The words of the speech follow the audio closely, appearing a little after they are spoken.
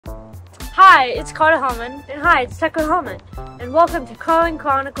Hi, it's Carter Hellman, and hi, it's Tucker Hellman, and welcome to Curling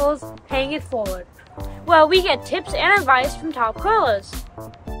Chronicles, Paying It Forward, where we get tips and advice from top curlers.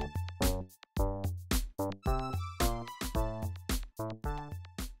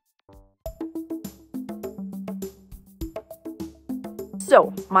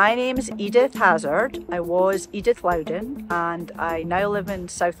 So, my name is Edie Hazard. I was Edie Loudon and I now live in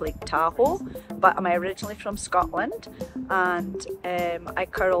South Lake Tahoe, but I'm originally from Scotland, and I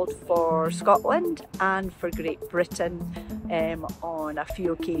curled for Scotland and for Great Britain on a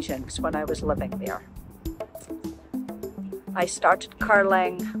few occasions when I was living there. I started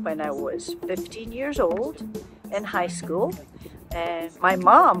curling when I was 15 years old in high school. My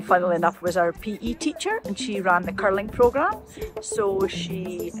mom, funnily enough, was our PE teacher and she ran the curling program, so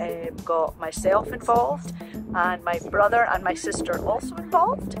she got myself involved and my brother and my sister also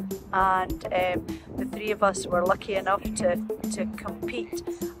involved, and the three of us were lucky enough to compete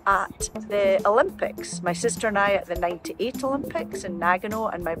at the Olympics. My sister and I at the '98 Olympics in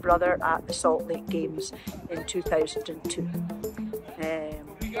Nagano, and my brother at the Salt Lake Games in 2002.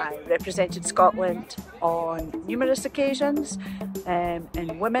 I represented Scotland on numerous occasions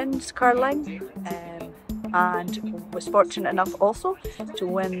in women's curling, and was fortunate enough also to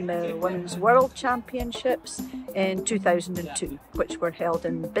win the Women's World Championships in 2002, which were held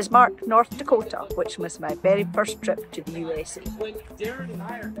in Bismarck, North Dakota, which was my very first trip to the USA.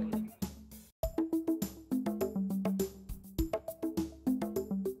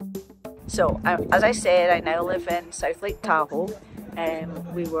 So, as I said, I now live in South Lake Tahoe.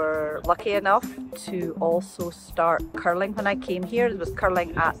 We were lucky enough to also start curling when I came here. There was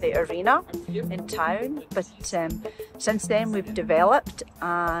curling at the arena in town, but since then we've developed,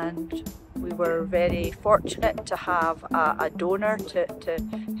 and we were very fortunate to have a donor to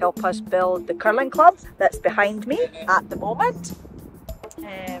help us build the curling club that's behind me at the moment.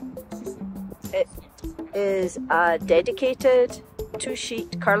 It is a dedicated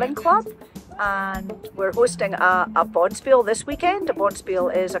two-sheet curling club, and we're hosting a bonspiel this weekend. A bonspiel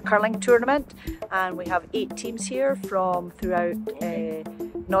is a curling tournament, and we have 8 teams here from throughout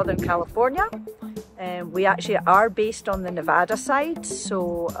Northern California. We actually are based on the Nevada side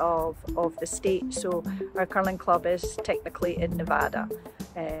of the state, so our curling club is technically in Nevada.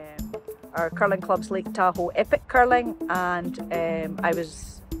 Our curling club's Lake Tahoe Epic Curling, and I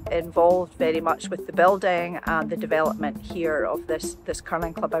was involved very much with the building and the development here of this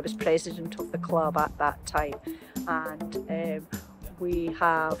curling club. I was president of the club at that time, and we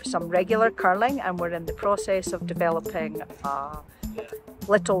have some regular curling, and we're in the process of developing a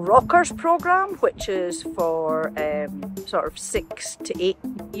Little Rockers program, which is for sort of 6 to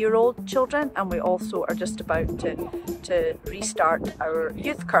 8-year-old children, and we also are just about to restart our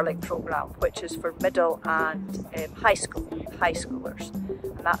youth curling program, which is for middle and high schoolers,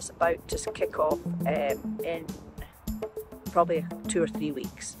 and that's about to kick off in probably 2 or 3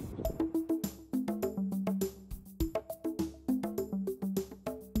 weeks.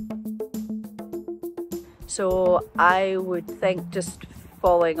 So I would think, just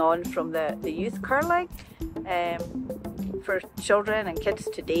following on from the youth curling, for children and kids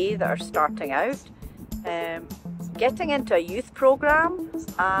today that are starting out, getting into a youth program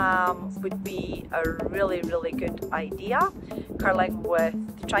would be a really good idea. Curling with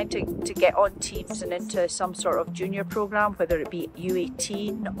trying to get on teams and into some sort of junior program, whether it be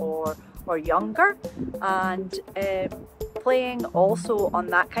U18 or younger, and playing also on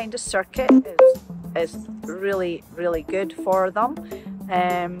that kind of circuit is really good for them.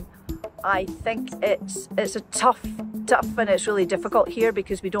 I think it's a tough and it's really difficult here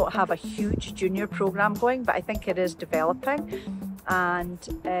because we don't have a huge junior program going, but I think it is developing, and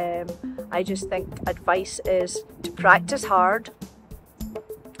I just think advice is to practice hard.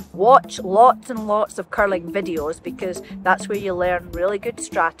 Watch lots and lots of curling videos, because that's where you learn really good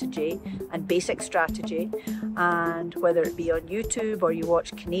strategy and basic strategy. And whether it be on YouTube or you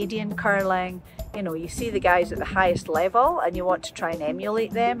watch Canadian curling, you know, you see the guys at the highest level and you want to try and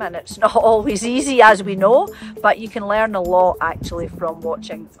emulate them, and it's not always easy, as we know, but you can learn a lot actually from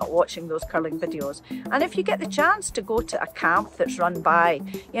watching those curling videos. And if you get the chance to go to a camp that's run by,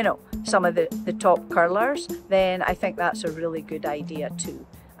 you know, some of the top curlers, then I think that's a really good idea too.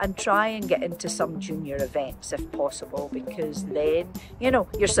 And try and get into some junior events if possible, because then, you know,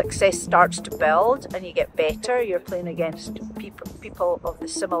 your success starts to build and you get better. You're playing against people of the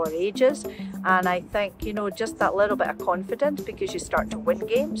similar ages, and I think, you know, just that little bit of confidence, because you start to win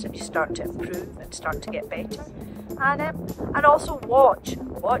games and you start to improve and start to get better. And also watch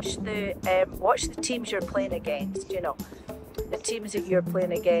the teams you're playing against. You know, the teams that you're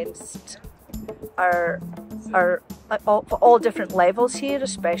playing against are are for all different levels here,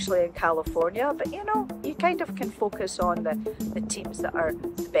 especially in California, but you know, you kind of can focus on the teams that are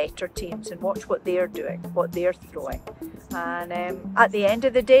the better teams and watch what they're doing, what they're throwing. And at the end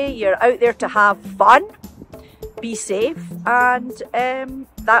of the day, you're out there to have fun, be safe, and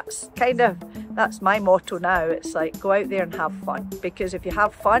that's my motto now. It's like, go out there and have fun, because if you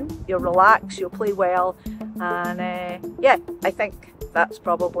have fun, you'll relax, you'll play well, and yeah, I think that's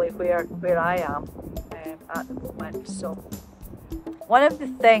probably where I am at the moment. So one of the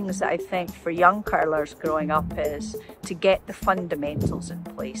things that I think for young curlers growing up is to get the fundamentals in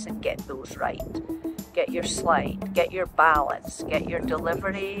place and get those right. Get your slide, get your balance, get your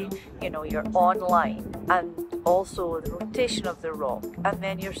delivery, you know, your online, and also the rotation of the rock, and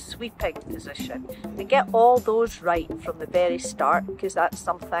then your sweeping position, and get all those right from the very start, because that's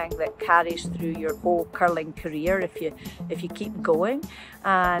something that carries through your whole curling career if you keep going.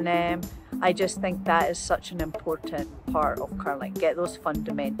 And I just think that is such an important part of curling. Get those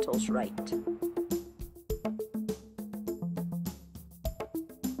fundamentals right.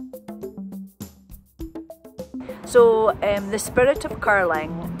 So the spirit of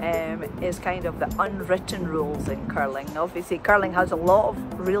curling is kind of the unwritten rules in curling. Obviously curling has a lot of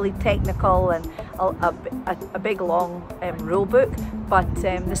really technical and a big long rule book, but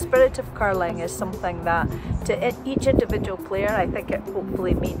the spirit of curling is something that to each individual player, I think it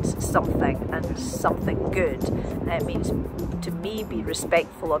hopefully means something, and something good. It means, to me, be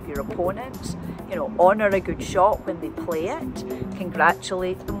respectful of your opponents, you know, honour a good shot when they play it,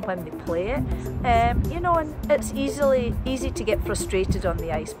 congratulate them when they play it, you know, and it's easy to get frustrated on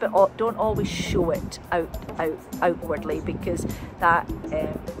the ice, but don't always show it outwardly, because that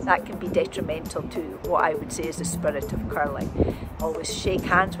can be detrimental to what I would say is the spirit of curling. Always shake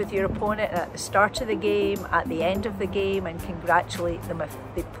hands with your opponent at the start of the game, at the end of the game, and congratulate them if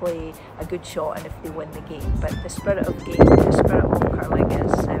they play a good shot and if they win the game. But the spirit of game, the spirit of curling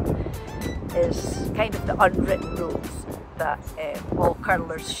is kind of the unwritten rules that all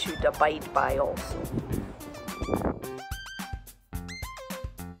curlers should abide by also.